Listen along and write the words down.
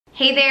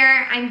Hey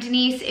there, I'm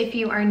Denise. If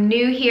you are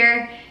new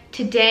here,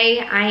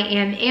 today I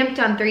am amped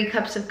on 3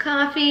 cups of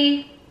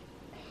coffee.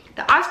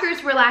 The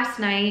Oscars were last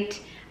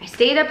night. I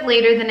stayed up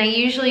later than I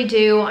usually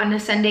do on a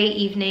Sunday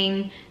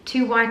evening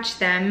to watch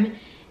them.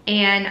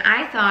 And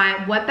I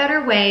thought, what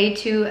better way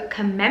to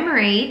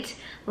commemorate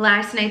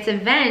last night's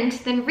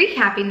event than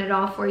recapping it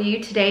all for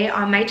you today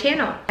on my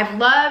channel. I've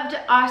loved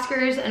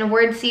Oscars and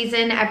award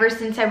season ever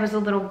since I was a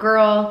little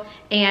girl,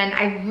 and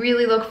I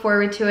really look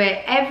forward to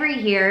it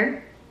every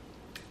year.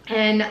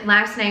 And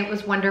last night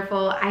was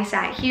wonderful. I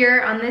sat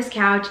here on this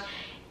couch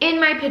in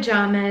my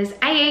pajamas.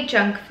 I ate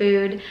junk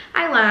food.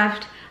 I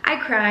laughed. I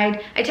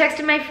cried. I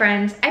texted my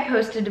friends. I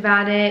posted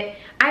about it.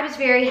 I was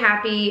very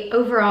happy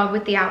overall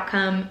with the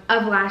outcome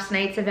of last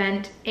night's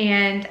event,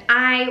 and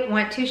I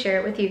want to share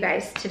it with you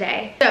guys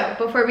today. So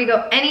before we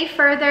go any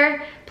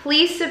further,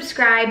 please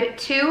subscribe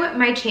to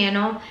my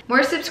channel.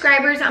 More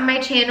subscribers on my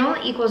channel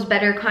equals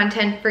better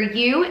content for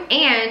you,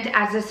 and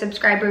as a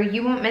subscriber,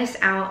 you won't miss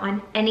out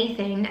on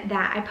anything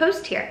that I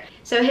post here.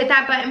 So hit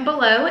that button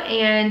below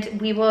and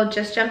we will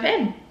just jump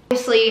in.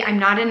 Obviously, I'm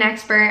not an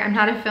expert, I'm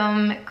not a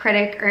film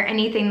critic or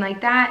anything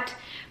like that,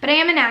 but I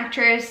am an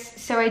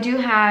actress, so I do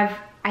have,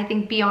 I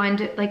think,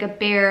 beyond like a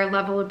bare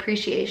level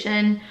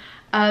appreciation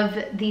of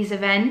these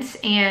events.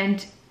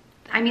 And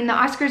I mean, the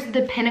Oscars are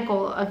the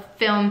pinnacle of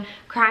film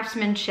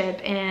craftsmanship,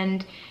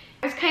 and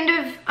I was kind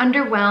of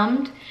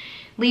underwhelmed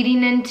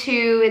leading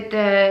into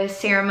the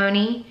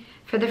ceremony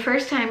for the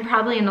first time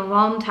probably in a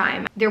long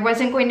time. There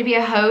wasn't going to be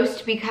a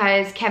host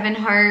because Kevin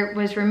Hart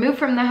was removed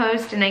from the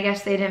host, and I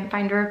guess they didn't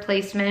find a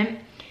replacement.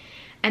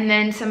 And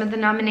then some of the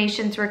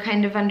nominations were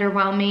kind of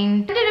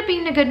underwhelming. It ended up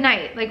being a good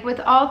night. Like, with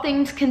all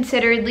things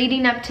considered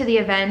leading up to the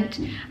event,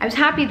 I was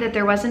happy that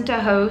there wasn't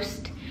a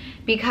host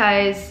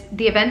because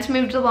the events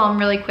moved along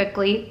really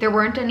quickly. There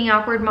weren't any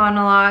awkward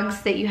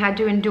monologues that you had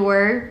to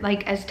endure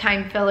like as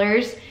time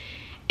fillers,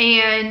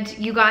 and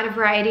you got a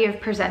variety of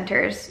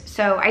presenters.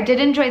 So I did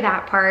enjoy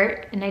that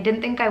part, and I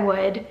didn't think I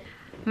would.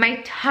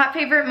 My top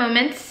favorite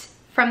moments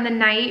from the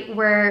night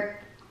were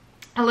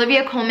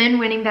Olivia Colman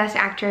winning Best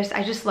Actress.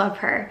 I just love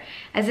her.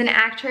 As an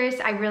actress,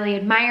 I really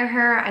admire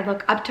her. I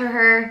look up to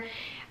her.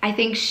 I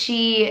think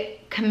she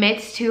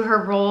commits to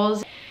her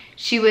roles.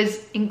 She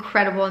was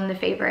incredible in The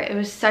Favorite. It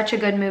was such a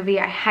good movie.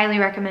 I highly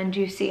recommend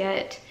you see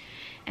it.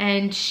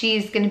 And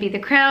she's gonna be the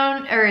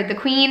crown, or the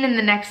queen, in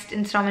the next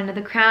installment of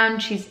The Crown.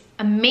 She's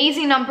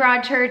amazing on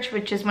Broadchurch,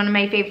 which is one of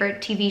my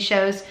favorite TV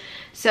shows.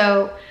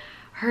 So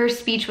her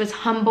speech was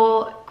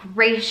humble,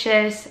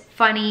 gracious,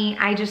 funny.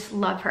 I just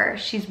love her.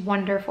 She's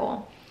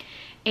wonderful.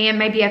 And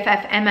my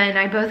BFF Emma and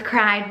I both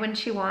cried when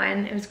she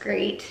won. It was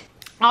great.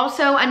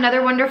 Also,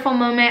 another wonderful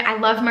moment, I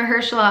love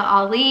Mahershala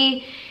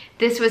Ali.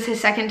 This was his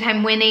second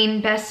time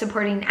winning Best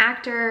Supporting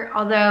Actor,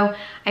 although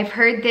I've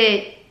heard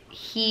that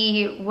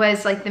he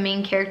was like the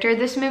main character of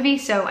this movie,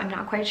 so I'm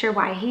not quite sure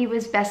why he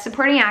was Best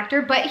Supporting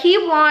Actor, but he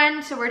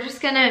won, so we're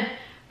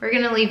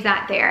gonna leave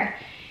that there.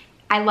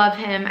 I love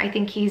him. I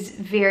think he's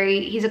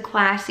a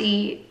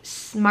classy,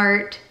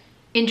 smart,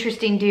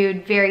 interesting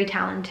dude, very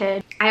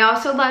talented. I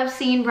also love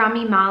seeing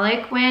Rami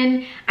Malek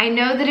win. I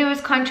know that it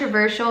was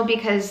controversial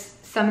because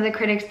some of the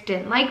critics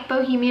didn't like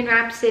Bohemian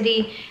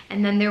Rhapsody,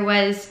 and then there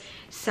was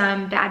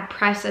some bad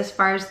press as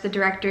far as the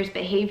director's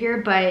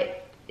behavior,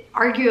 but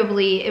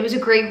arguably it was a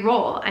great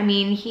role. I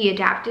mean, he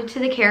adapted to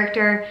the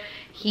character,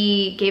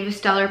 he gave a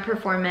stellar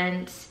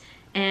performance,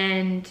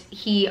 and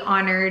he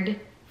honored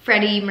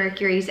Freddie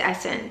Mercury's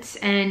essence.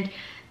 And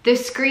the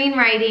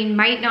screenwriting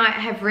might not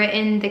have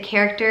written the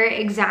character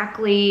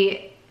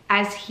exactly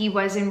as he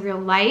was in real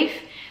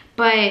life,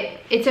 but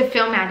it's a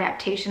film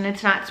adaptation.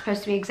 It's not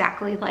supposed to be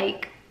exactly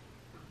like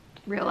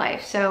real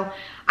life. So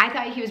I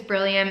thought he was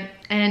brilliant,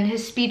 and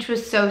his speech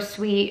was so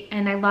sweet,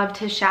 and I loved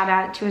his shout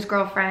out to his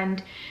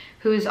girlfriend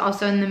who's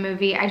also in the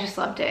movie. I just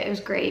loved it. It was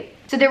great.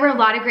 So there were a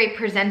lot of great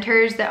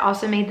presenters that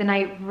also made the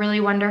night really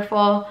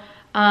wonderful.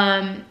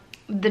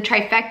 The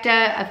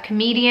trifecta of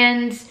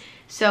comedians,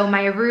 so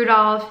Maya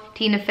Rudolph,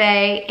 Tina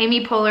Fey,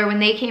 Amy Poehler, when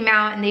they came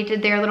out and they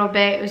did their little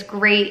bit, it was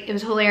great. It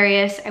was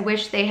hilarious. I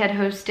wish they had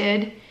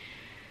hosted.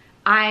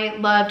 I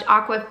loved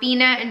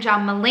Awkwafina and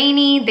John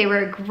Mulaney. They were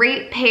a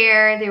great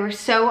pair. They were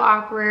so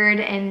awkward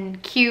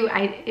and cute.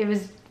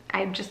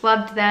 I just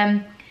loved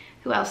them.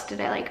 Who else did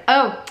I like?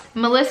 Oh,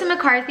 Melissa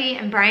McCarthy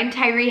and Brian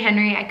Tyree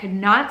Henry. I could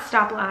not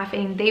stop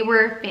laughing. They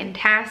were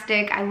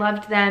fantastic. I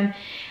loved them.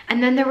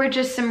 And then there were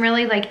just some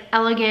really like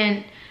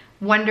elegant,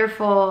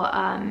 wonderful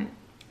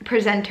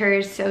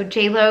presenters. So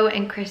J-Lo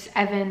and Chris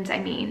Evans, I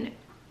mean,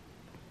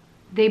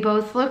 they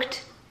both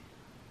looked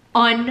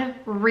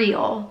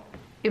unreal.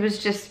 It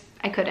was just,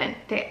 I couldn't.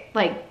 It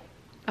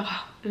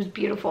was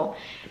beautiful.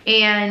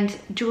 And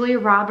Julia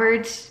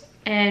Roberts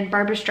and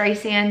Barbara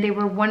Streisand, they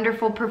were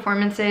wonderful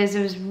performances.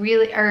 It was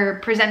really,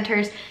 or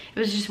presenters, it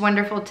was just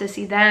wonderful to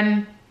see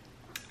them.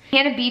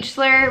 Hannah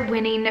Beachler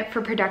winning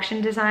for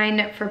production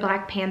design for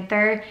Black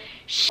Panther.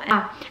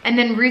 And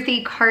then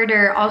Ruthie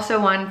Carter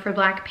also won for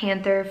Black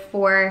Panther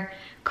for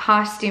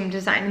costume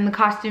design, and the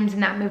costumes in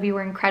that movie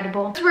were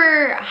incredible. Those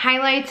were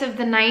highlights of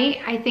the night.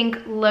 I think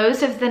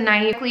lows of the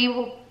night,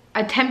 we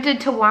attempted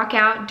to walk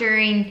out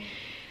during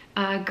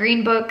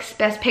Green Book's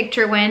Best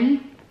Picture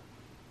win,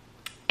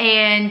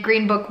 and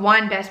Green Book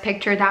won Best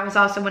Picture. That was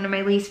also one of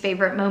my least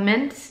favorite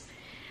moments.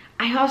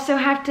 I also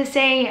have to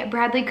say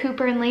Bradley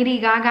Cooper and Lady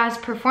Gaga's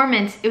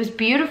performance, it was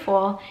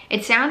beautiful.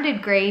 It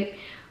sounded great,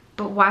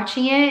 but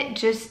watching it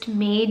just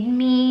made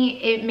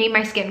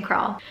my skin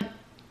crawl.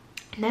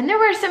 And then there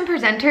were some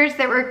presenters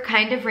that were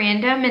kind of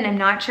random and I'm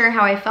not sure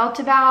how I felt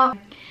about.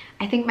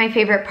 I think my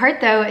favorite part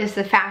though is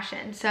the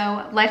fashion.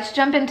 So let's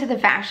jump into the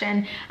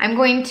fashion. I'm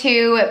going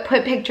to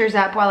put pictures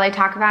up while I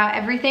talk about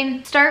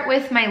everything. Start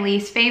with my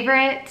least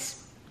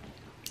favorites,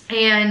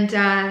 and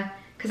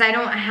because I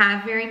don't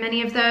have very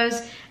many of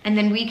those, and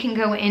then we can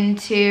go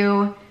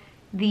into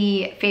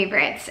the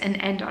favorites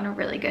and end on a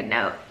really good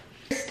note.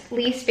 First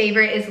least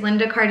favorite is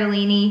Linda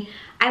Cardellini.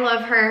 I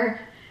love her.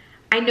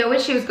 I know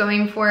what she was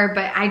going for,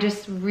 but I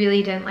just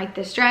really didn't like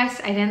this dress.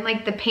 I didn't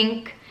like the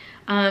pink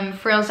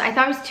frills. I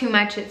thought it was too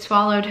much. It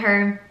swallowed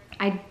her.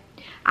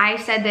 I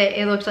said that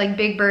it looked like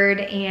Big Bird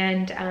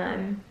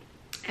and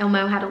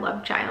Elmo had a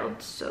love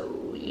child,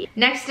 so yeah.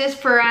 Next is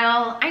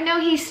Pharrell. I know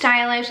he's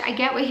stylish. I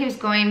get what he was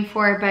going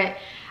for, but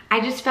I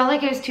just felt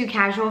like it was too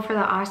casual for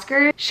the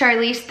Oscars.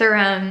 Charlize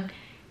Theron.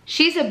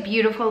 She's a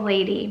beautiful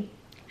lady.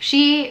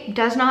 She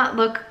does not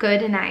look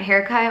good in that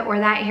haircut or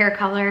that hair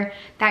color.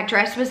 That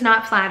dress was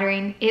not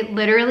flattering. It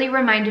literally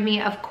reminded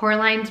me of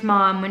Coraline's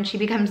mom when she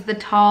becomes the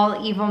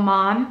tall, evil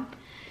mom.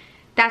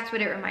 That's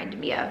what it reminded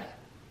me of.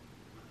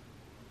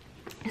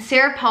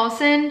 Sarah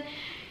Paulson,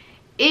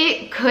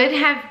 it could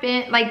have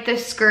been, like, the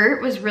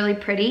skirt was really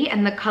pretty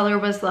and the color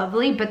was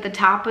lovely, but the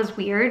top was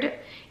weird.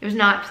 It was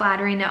not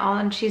flattering at all,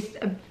 and she's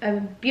a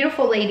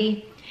beautiful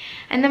lady.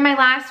 And then my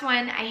last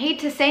one, I hate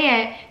to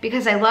say it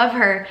because I love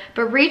her,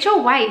 but Rachel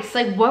Weisz,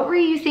 like, what were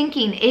you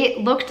thinking? It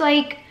looked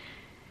like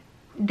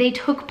they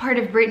took part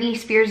of Britney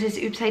Spears'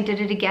 Oops, I Did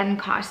It Again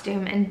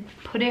costume and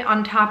put it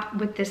on top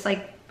with this,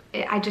 like,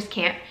 I just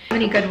can't.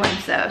 Many good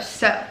ones though,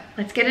 so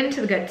let's get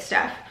into the good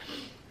stuff.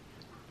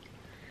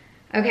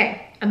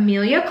 Okay,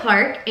 Emilia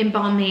Clarke in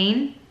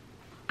Balmain,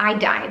 I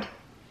died.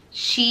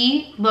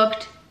 She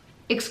looked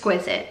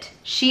exquisite.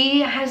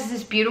 She has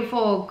this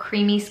beautiful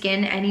creamy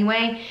skin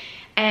anyway,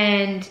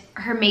 and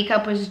her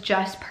makeup was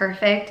just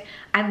perfect.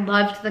 I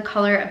loved the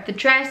color of the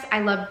dress. I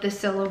loved the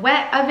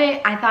silhouette of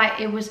it. I thought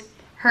it was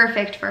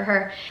perfect for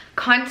her.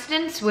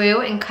 Constance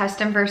Wu in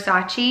Custom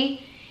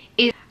Versace,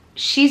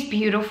 she's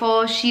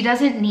beautiful. She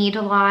doesn't need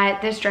a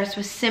lot. This dress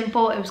was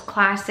simple. It was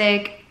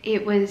classic.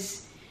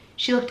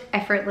 She looked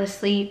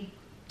effortlessly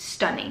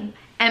stunning.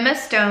 Emma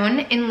Stone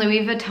in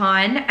Louis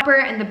Vuitton,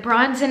 and the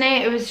bronze in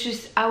it, it was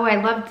just, oh,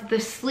 I loved the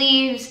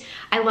sleeves.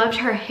 I loved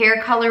her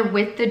hair color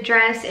with the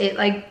dress. It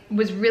like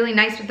was really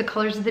nice with the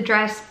colors of the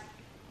dress.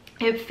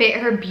 It fit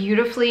her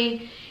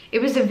beautifully. It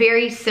was a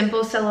very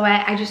simple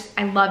silhouette.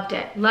 I loved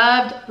it.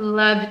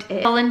 Loved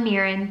it. Helen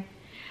Mirren.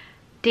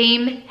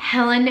 Dame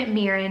Helen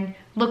Mirren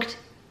looked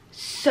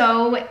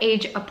so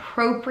age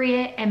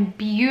appropriate and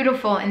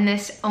beautiful in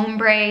this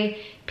ombre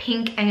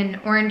pink and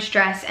orange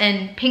dress,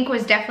 and pink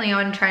was definitely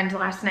on trend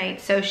last night,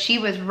 so she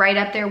was right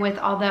up there with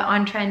all the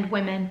on-trend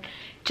women.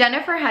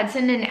 Jennifer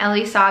Hudson and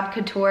Ellie Saab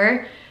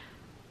Couture,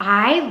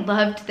 I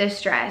loved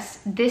this dress.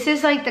 This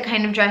is like the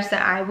kind of dress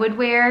that I would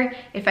wear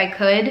if I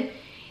could.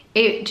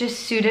 It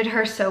just suited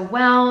her so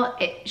well.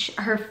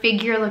 Her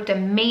figure looked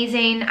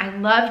amazing. I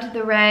loved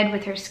the red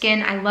with her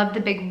skin. I loved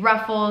the big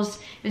ruffles.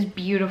 It was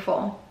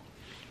beautiful.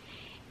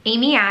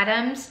 Amy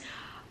Adams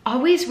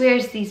always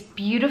wears these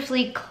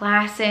beautifully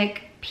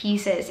classic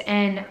pieces,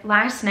 and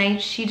last night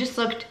she just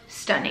looked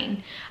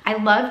stunning. I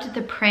loved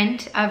the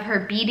print of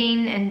her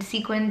beading and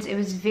sequins. It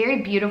was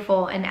very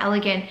beautiful and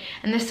elegant,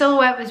 and the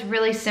silhouette was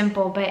really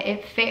simple, but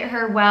it fit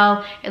her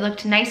well. It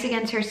looked nice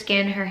against her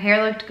skin. Her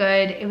hair looked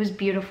good. It was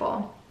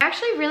beautiful. I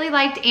actually really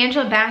liked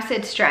Angela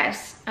Bassett's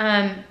dress.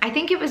 I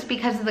think it was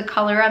because of the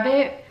color of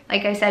it.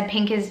 Like I said,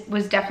 pink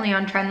was definitely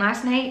on trend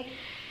last night,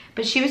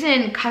 but she was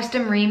in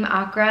Custom Ream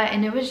Acra,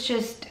 and it was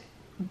just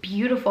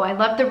beautiful. I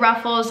love the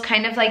ruffles,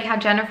 kind of like how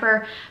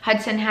Jennifer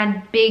Hudson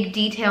had big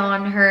detail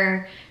on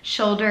her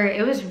shoulder.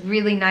 It was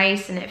really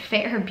nice and it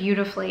fit her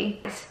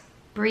beautifully.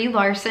 Brie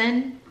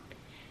Larson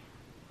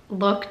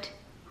looked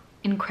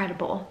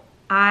incredible.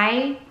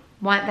 I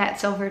want that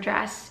silver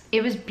dress.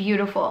 It was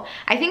beautiful.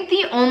 I think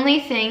the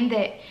only thing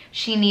that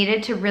she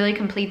needed to really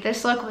complete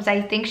this look was, I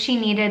think she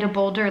needed a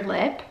bolder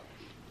lip.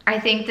 I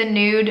think the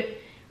nude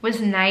was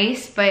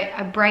nice, but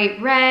a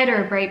bright red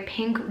or a bright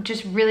pink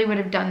just really would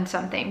have done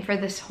something for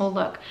this whole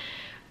look.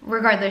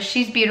 Regardless,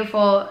 she's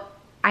beautiful.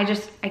 I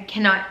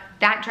cannot,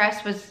 that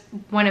dress was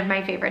one of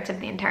my favorites of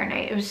the entire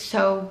night. It was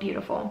so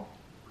beautiful.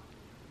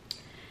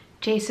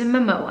 Jason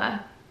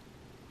Momoa.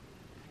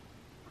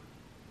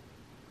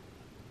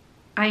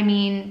 I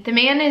mean, the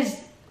man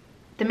is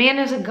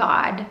a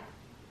god,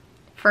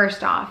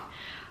 first off,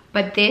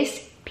 but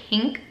this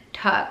pink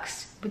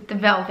tux with the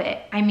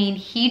velvet, I mean,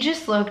 he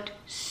just looked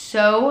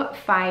so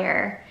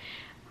fire.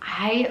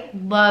 I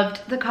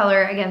loved the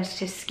color against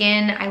his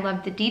skin. I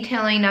loved the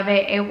detailing of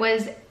it. It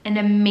was an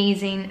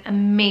amazing,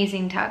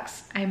 amazing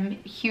tux. I'm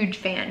a huge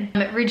fan.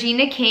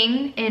 Regina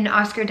King in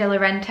Oscar de la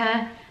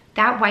Renta,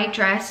 that white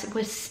dress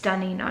was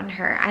stunning on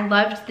her. I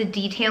loved the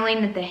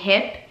detailing at the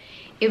hip.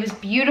 It was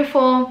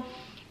beautiful.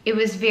 It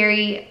was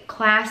very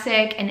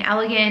classic and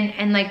elegant.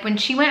 And like when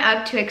she went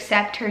up to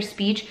accept her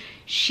speech,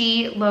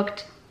 she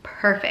looked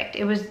perfect.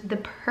 It was the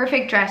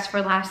perfect dress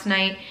for last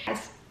night.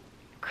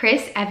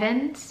 Chris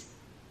Evans.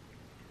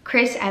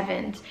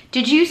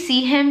 Did you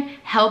see him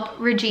help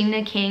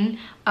Regina King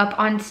up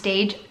on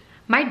stage?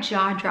 My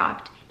jaw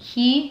dropped.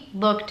 He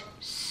looked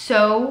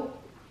so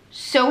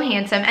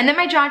handsome. And then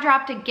my jaw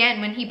dropped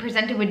again when he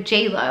presented with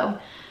J-Lo.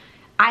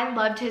 I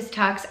loved his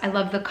tux. I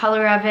love the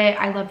color of it.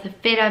 I love the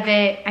fit of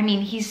it. I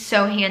mean, he's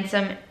so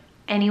handsome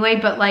anyway,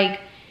 but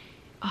like,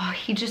 oh,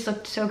 he just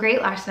looked so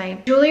great last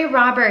night. Julia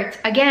Roberts,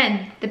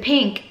 again, the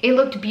pink. It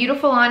looked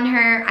beautiful on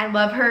her. I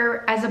love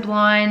her as a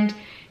blonde.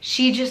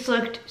 She just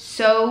looked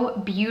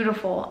so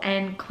beautiful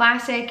and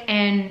classic,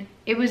 and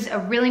it was a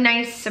really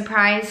nice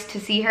surprise to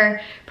see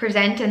her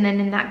present, and then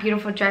in that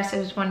beautiful dress, it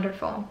was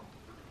wonderful.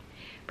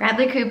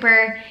 Bradley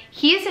Cooper,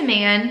 he is a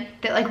man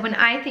that like when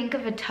I think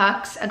of a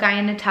tux, a guy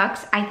in a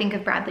tux, I think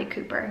of Bradley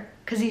Cooper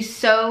because he's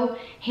so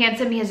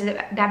handsome. He has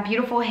that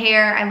beautiful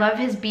hair. I love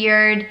his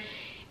beard.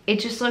 It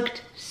just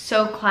looked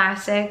so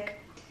classic.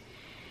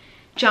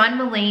 John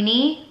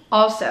Mulaney,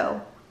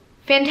 also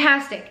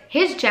fantastic.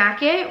 His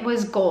jacket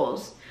was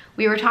goals.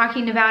 We were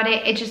talking about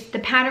it. It just, the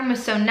pattern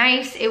was so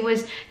nice. It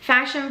was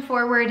fashion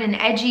forward and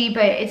edgy,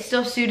 but it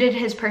still suited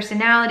his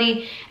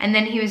personality. And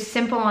then he was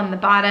simple on the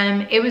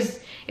bottom. It was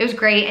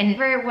great. And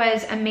there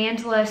was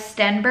Amandla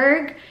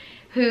Stenberg,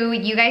 who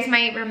you guys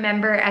might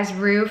remember as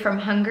Rue from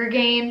Hunger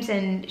Games,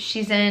 and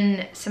she's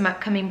in some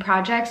upcoming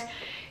projects.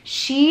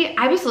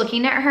 I was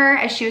looking at her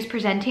as she was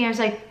presenting. I was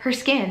like, her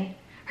skin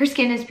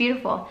is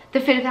beautiful. The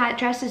fit of that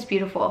dress is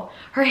beautiful.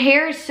 Her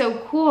hair is so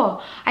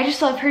cool. I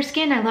just love her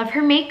skin. I love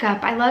her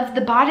makeup. I love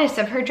the bodice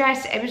of her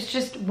dress. It was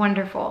just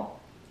wonderful.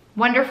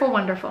 Wonderful,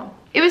 wonderful.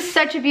 It was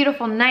such a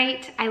beautiful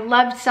night. I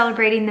loved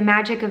celebrating the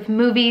magic of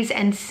movies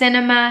and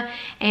cinema,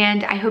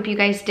 and I hope you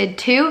guys did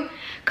too.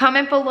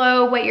 Comment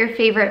below what your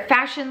favorite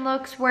fashion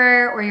looks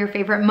were or your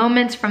favorite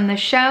moments from the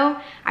show.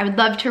 I would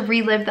love to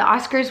relive the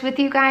Oscars with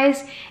you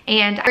guys,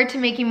 and I look forward to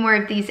making more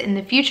of these in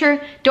the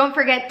future. Don't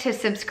forget to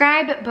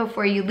subscribe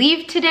before you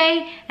leave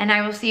today, and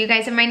I will see you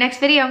guys in my next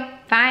video.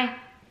 Bye.